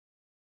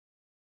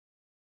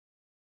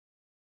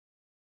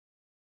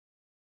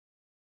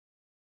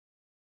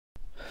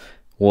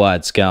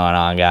What's going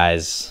on,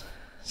 guys?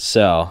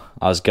 So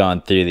I was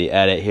going through the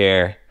edit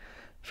here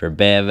for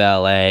Bay of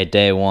LA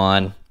day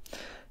 1,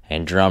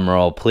 and drum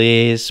roll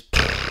please.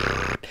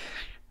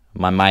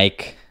 My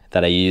mic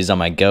that I used on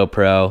my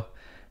GoPro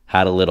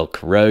had a little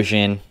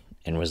corrosion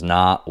and was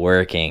not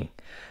working.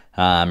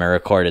 I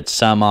recorded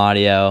some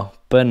audio,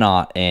 but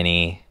not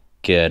any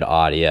good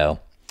audio.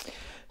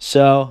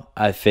 So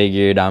I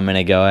figured I'm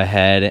gonna go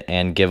ahead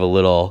and give a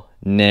little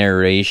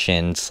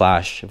narration /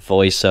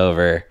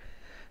 voiceover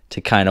to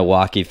kind of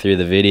walk you through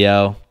the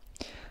video,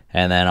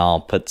 and then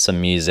I'll put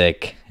some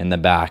music in the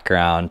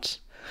background.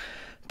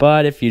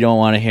 But if you don't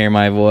want to hear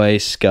my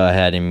voice, go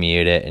ahead and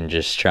mute it and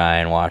just try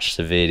and watch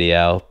the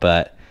video.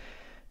 But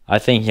I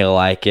think you'll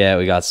like it.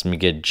 We got some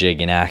good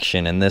jigging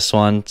action in this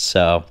one,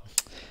 so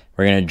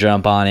we're gonna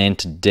jump on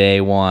into day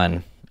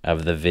 1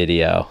 of the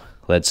video.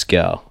 Let's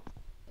go.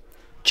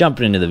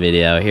 Jumping into the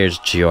video, here's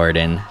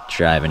Jordan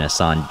driving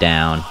us on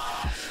down.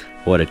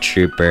 What a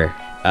trooper.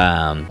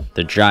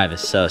 The drive is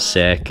so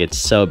sick. It's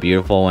so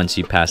beautiful once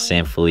you pass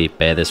San Felipe.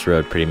 This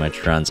road pretty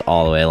much runs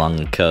all the way along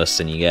the coast,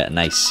 and you get a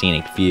nice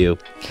scenic view,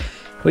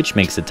 which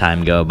makes the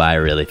time go by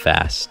really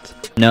fast.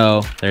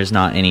 No, there's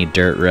not any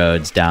dirt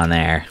roads down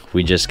there.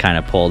 We just kind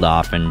of pulled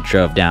off and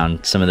drove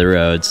down some of the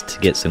roads to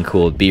get some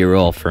cool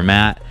B-roll for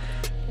Matt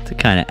to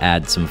kind of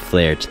add some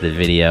flair to the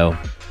video.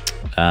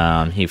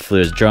 He flew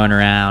his drone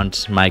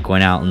around. Mike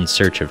went out in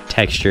search of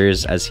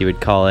textures, as he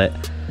would call it,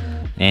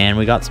 and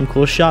we got some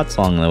cool shots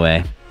along the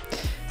way.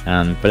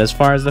 But as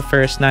far as the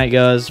first night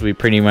goes, we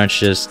pretty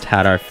much just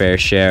had our fair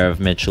share of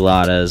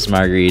micheladas,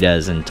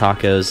 margaritas, and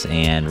tacos,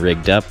 and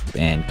rigged up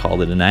and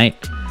called it a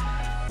night.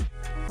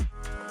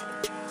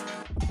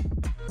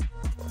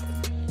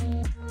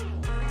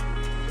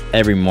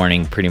 Every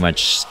morning pretty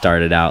much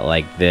started out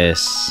like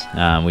this.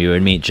 We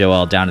would meet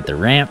Joel down at the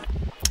ramp,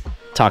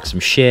 talk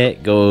some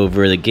shit, go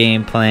over the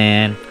game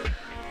plan,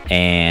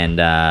 and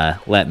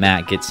let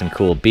Matt get some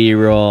cool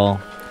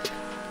B-roll.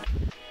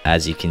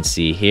 As you can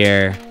see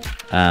here,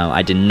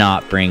 I did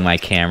not bring my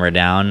camera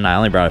down. I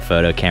only brought a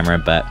photo camera,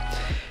 but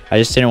I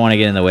just didn't want to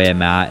get in the way of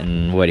Matt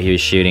and what he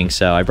was shooting,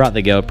 so I brought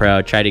the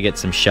GoPro, tried to get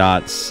some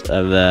shots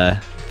of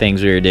the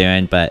things we were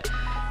doing, but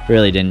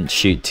really didn't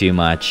shoot too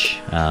much.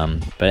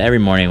 But every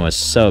morning was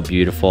so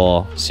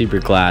beautiful,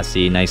 super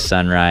classy, nice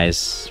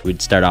sunrise.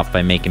 We'd start off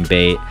by making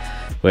bait,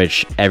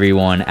 which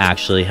everyone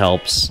actually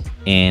helps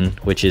in,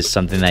 which is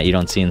something that you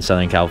don't see in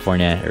Southern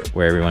California,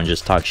 where everyone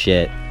just talks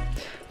shit.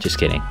 Just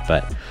kidding,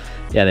 but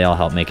yeah, they all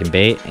help making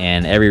bait,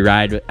 and every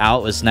ride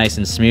out was nice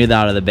and smooth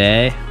out of the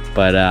bay.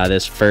 But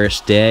this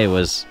first day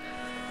was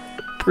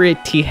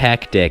pretty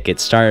hectic. It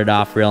started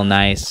off real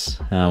nice.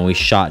 We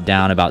shot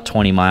down about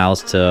 20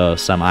 miles to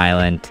some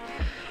island,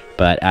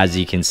 but as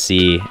you can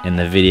see in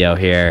the video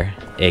here,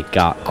 it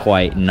got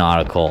quite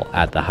nautical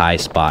at the high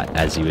spot,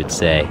 as you would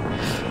say.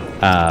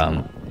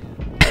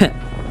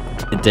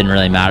 It didn't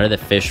really matter. The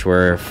fish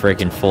were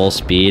freaking full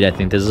speed. I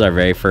think this is our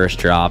very first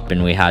drop,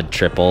 and we had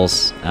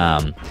triples.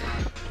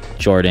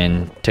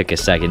 Jordan took a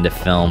second to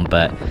film,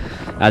 but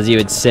as you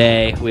would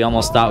say, we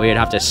almost thought we would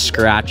have to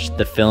scratch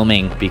the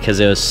filming because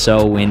it was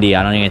so windy.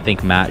 I don't even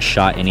think Matt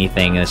shot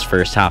anything this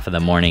first half of the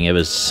morning. It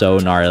was so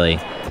gnarly.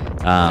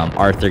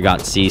 Arthur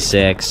got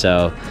seasick,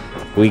 so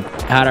we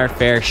had our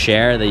fair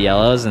share of the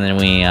yellows, and then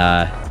we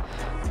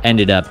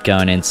ended up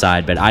going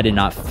inside, but I did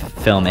not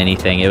film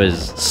anything. It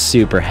was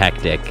super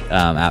hectic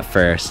at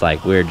first.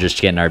 Like, we were just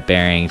getting our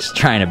bearings,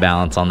 trying to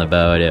balance on the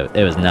boat.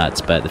 It was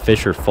nuts, but the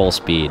fish were full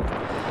speed.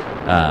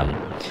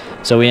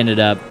 So we ended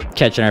up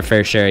catching our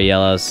fair share of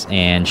yellows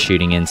and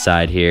shooting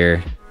inside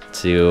here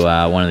to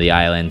one of the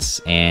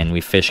islands, and we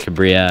fished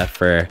Cabrilla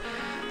for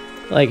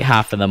like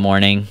half of the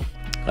morning.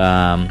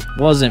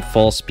 Wasn't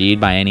full speed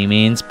by any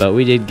means, but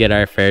we did get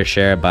our fair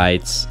share of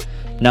bites.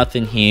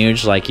 Nothing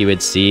huge like you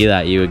would see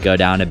that you would go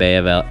down to Bay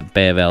of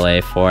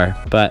LA for,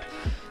 but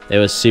it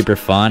was super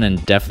fun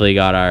and definitely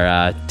got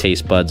our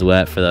taste buds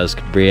wet for those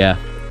Cabrilla.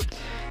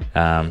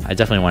 I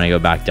definitely want to go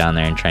back down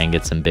there and try and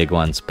get some big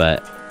ones,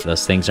 but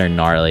those things are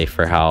gnarly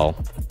for how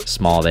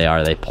small they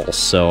are. They pull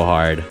so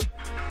hard.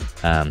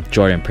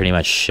 Jordan pretty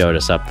much showed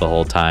us up the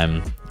whole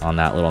time on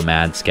that little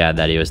mad scad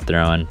that he was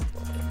throwing.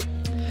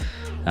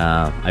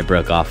 I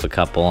broke off a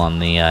couple on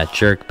the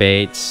jerk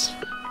baits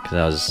because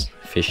I was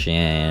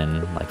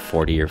fishing like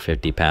 40 or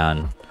 50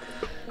 pound.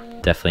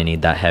 Definitely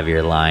need that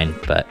heavier line,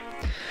 but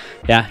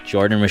yeah,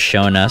 Jordan was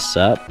showing us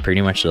up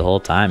pretty much the whole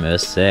time. It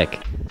was sick.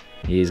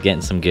 He's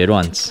getting some good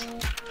ones.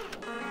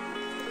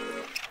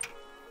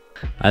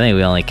 I think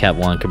we only kept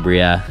one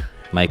Cabrilla.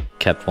 Mike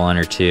kept 1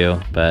 or 2,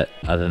 but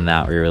other than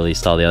that, we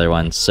released all the other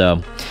ones.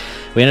 So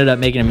we ended up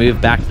making a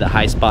move back to the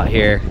high spot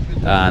here.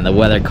 The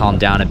weather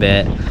calmed down a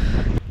bit,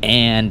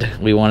 and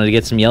we wanted to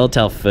get some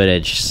yellowtail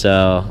footage.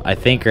 So I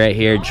think right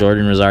here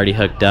Jordan was already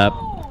hooked up.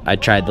 I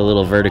tried the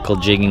little vertical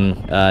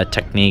jigging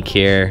technique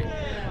here.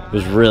 It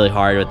was really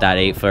hard with that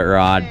 8-foot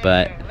rod,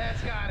 but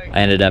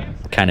I ended up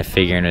kind of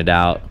figuring it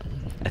out.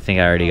 I think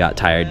I already got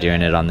tired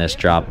doing it on this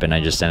drop, and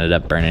I just ended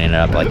up burning it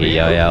up like a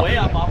yo-yo.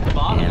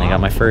 And I got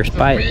my first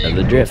bite of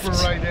the drift.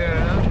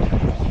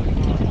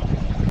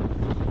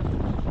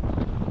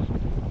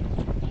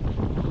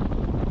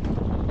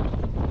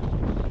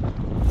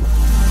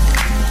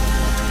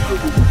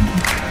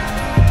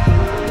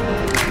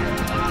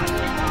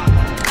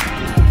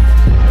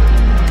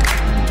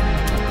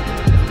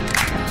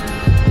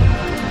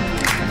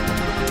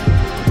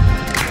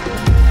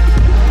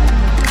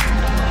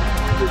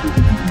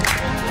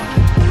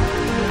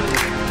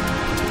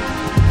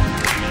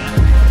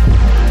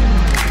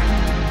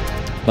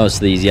 Most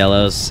of these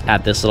yellows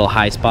at this little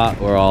high spot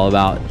were all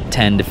about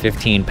 10 to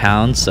 15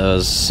 pounds, so it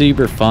was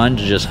super fun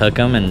to just hook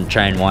them and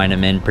try and wind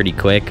them in pretty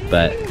quick.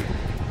 But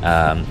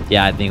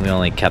yeah, I think we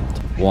only kept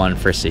one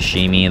for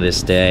sashimi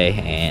this day,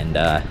 and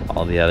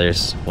all the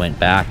others went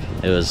back.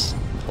 It was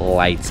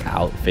lights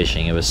out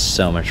fishing. It was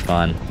so much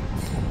fun.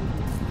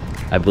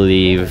 I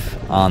believe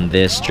on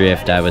this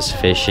drift I was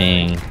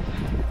fishing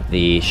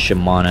the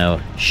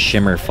Shimano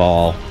Shimmer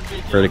Fall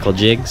vertical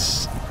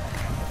jigs,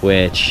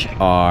 which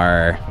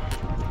are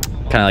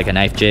kind of like a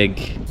knife jig.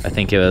 I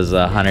think it was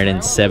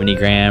 170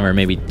 gram or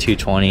maybe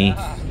 220.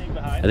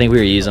 I think we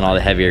were using all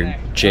the heavier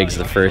jigs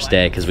the first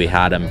day because we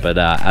had them, but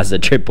as the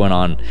trip went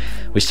on,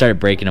 we started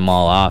breaking them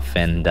all off,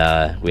 and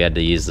we had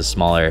to use the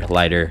smaller,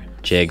 lighter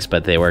jigs,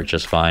 but they worked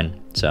just fine.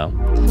 So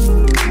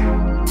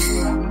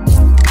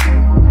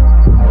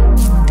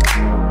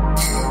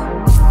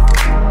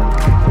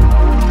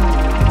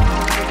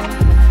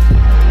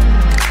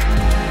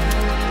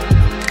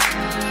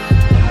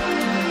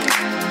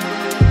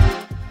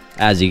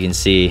as you can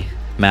see,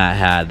 Matt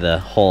had the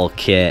whole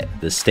kit,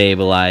 the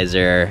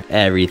stabilizer,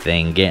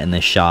 everything, get in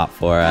the shop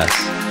for us.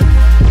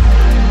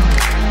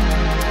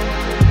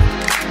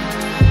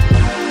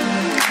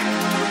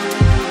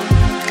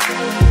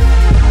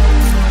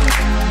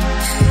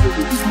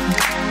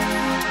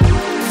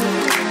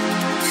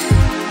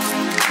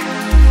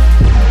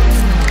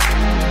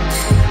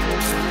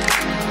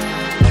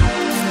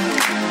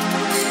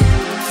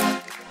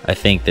 I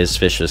think this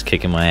fish was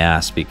kicking my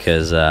ass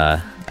because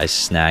I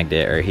snagged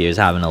it, or he was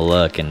having a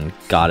look and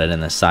got it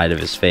in the side of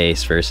his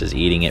face versus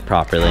eating it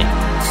properly.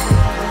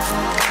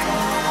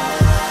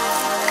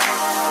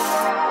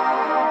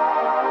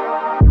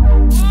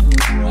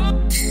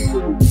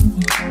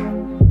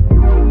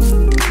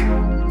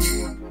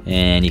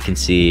 And you can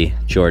see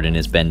Jordan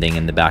is bending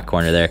in the back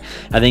corner there.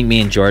 I think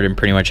me and Jordan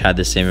pretty much had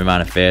the same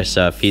amount of fish,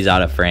 so if he's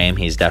out of frame,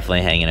 he's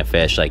definitely hanging a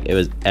fish. Like, it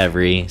was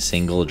every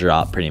single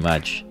drop pretty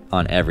much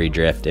on every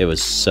drift. It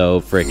was so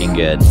freaking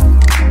good.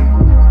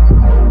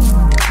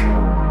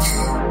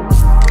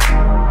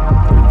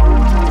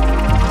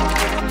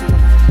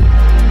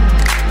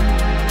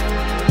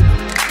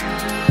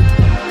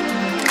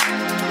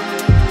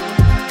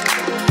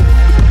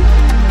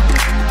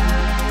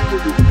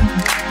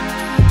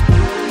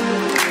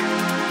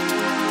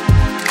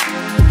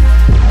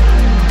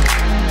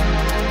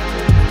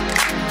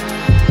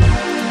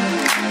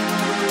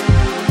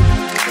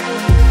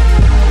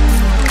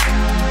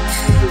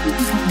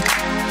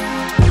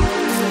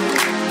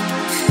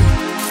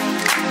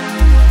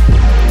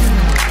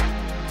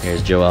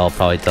 Here's Joel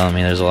probably telling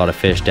me there's a lot of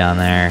fish down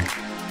there.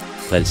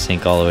 Let it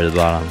sink all the way to the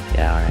bottom.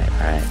 Yeah,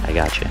 alright, I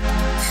got you.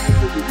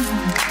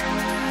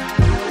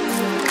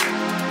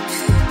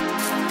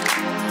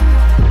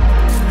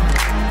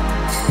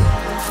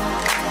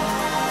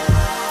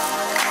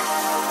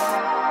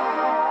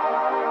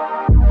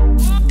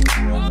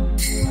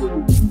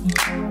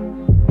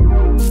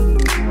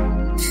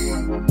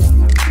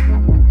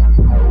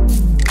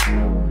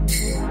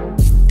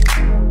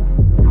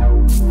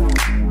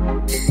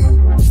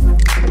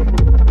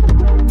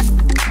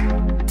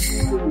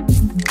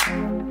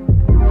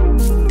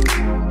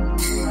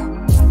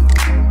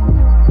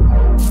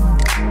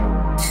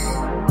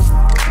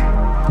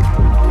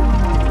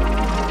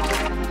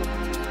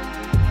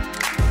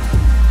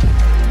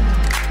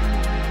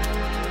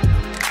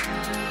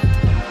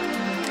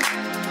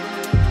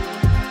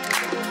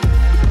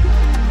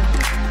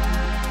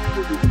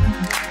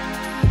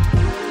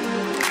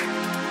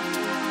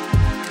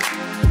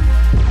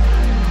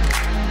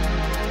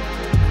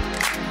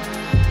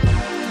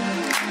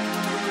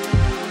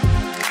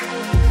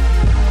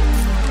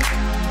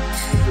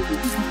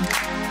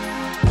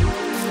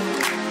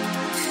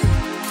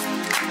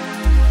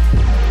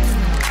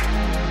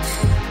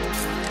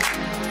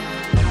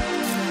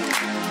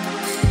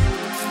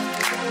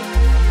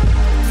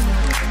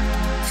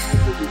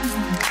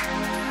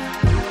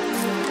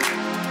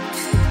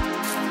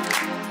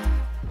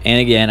 And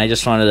again, I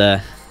just wanted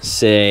to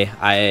say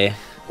I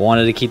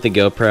wanted to keep the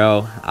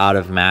GoPro out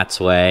of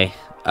Matt's way.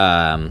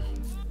 I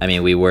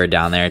mean, we were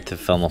down there to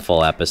film a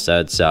full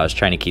episode, so I was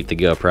trying to keep the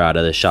GoPro out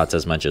of the shots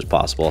as much as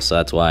possible. So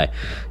that's why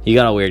you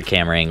got a weird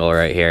camera angle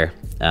right here,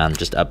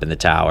 just up in the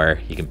tower.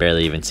 You can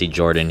barely even see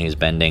Jordan, who's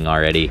bending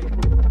already.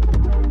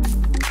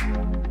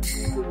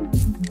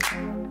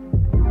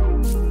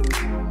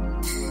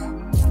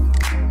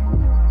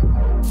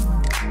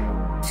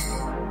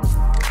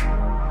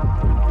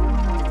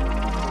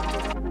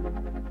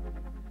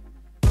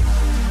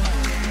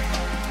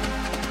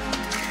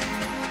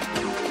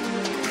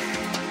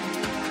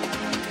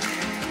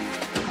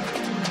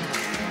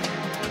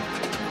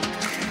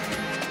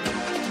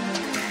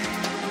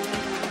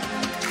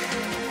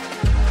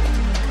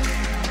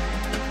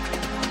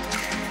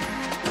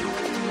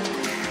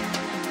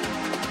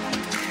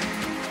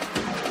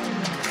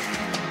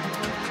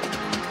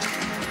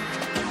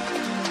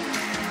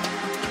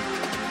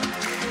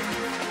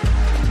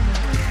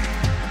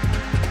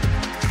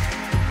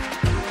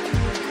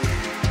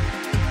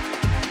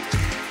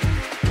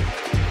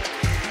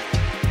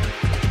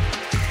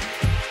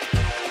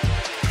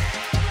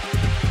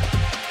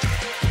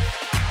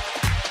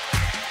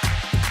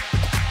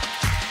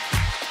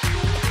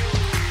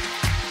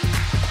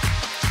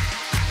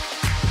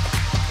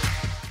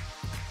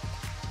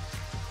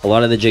 a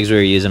lot of the jigs we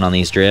were using on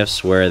these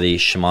drifts were the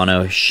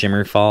Shimano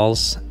Shimmer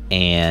Falls,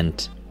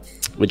 and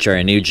which are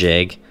a new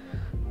jig,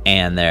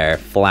 and they're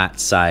flat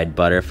side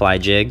butterfly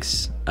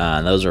jigs.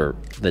 Those are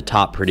the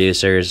top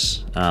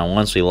producers.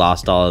 Once we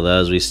lost all of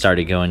those, we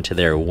started going to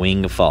their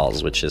wing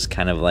falls, which is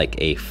kind of like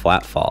a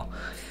flat fall.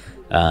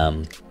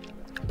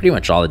 Pretty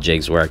much all the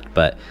jigs worked,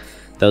 but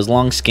those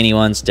long skinny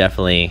ones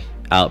definitely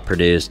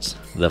outproduced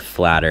the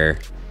flatter,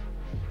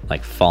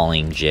 like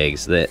falling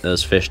jigs.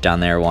 Those fish down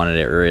there wanted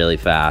it really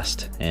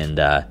fast, and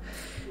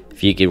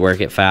if you could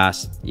work it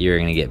fast, you're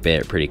gonna get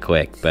bit pretty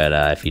quick, but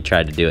if you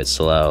tried to do it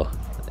slow,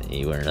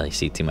 you wouldn't really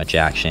see too much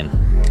action.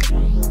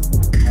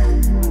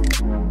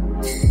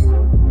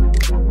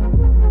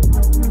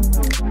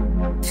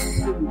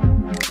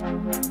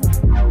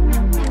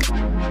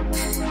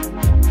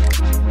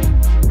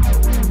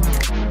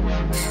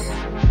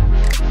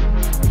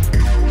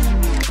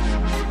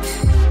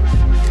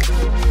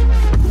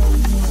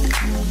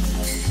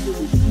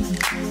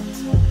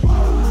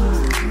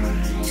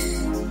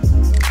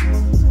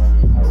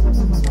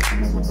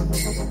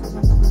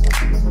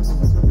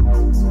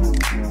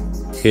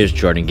 Here's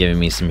Jordan giving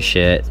me some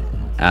shit,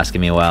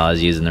 asking me while I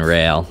was using the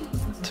rail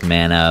to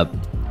man up,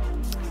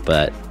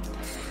 but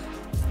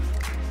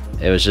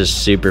it was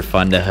just super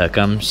fun to hook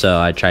them, so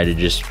I tried to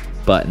just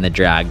button the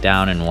drag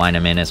down and wind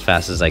them in as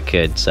fast as I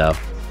could, so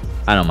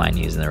I don't mind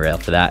using the rail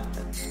for that.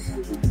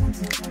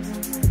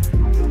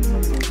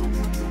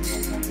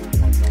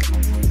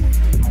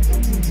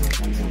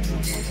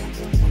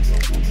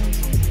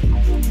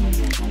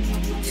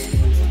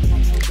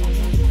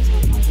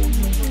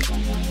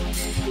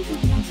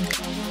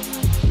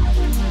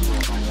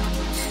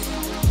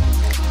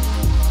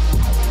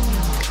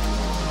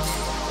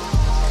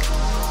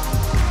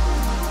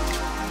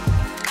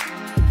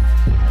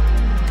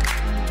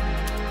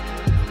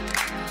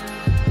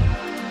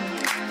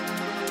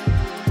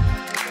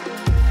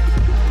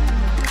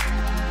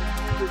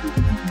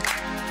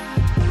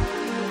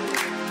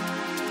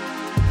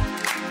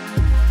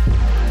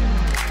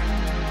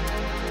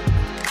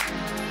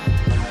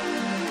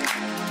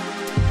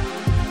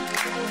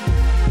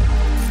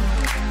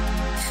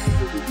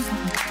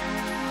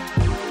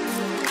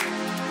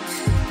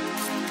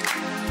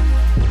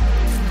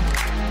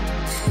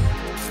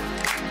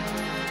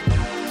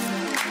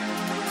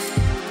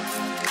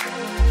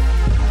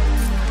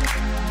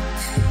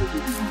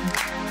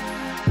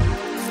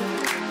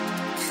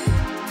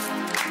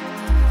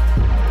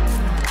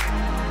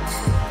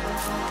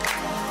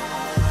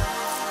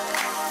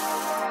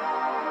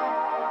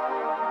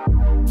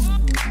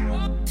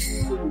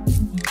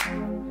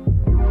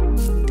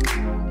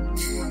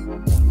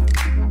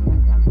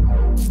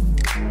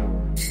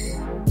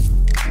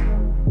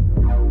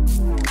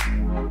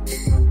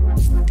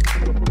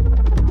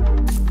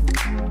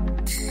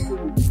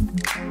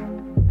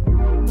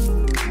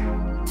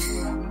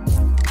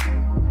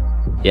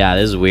 Yeah,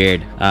 this is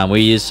weird.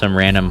 We used some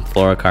random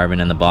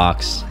fluorocarbon in the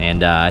box,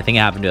 and I think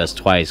it happened to us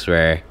twice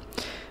where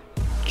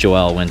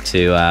Joel went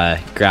to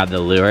grab the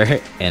lure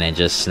and it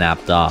just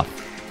snapped off.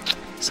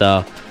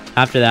 So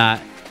after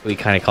that, we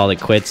kind of called it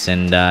quits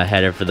and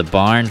headed for the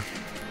barn.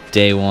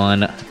 Day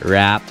one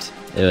wrapped.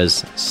 It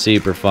was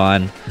super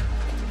fun.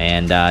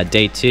 And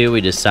day two,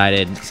 we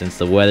decided since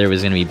the weather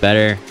was going to be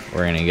better,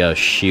 we're going to go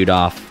shoot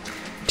off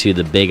to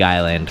the Big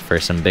Island for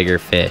some bigger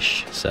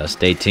fish. So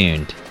stay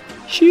tuned.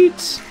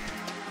 Shoots!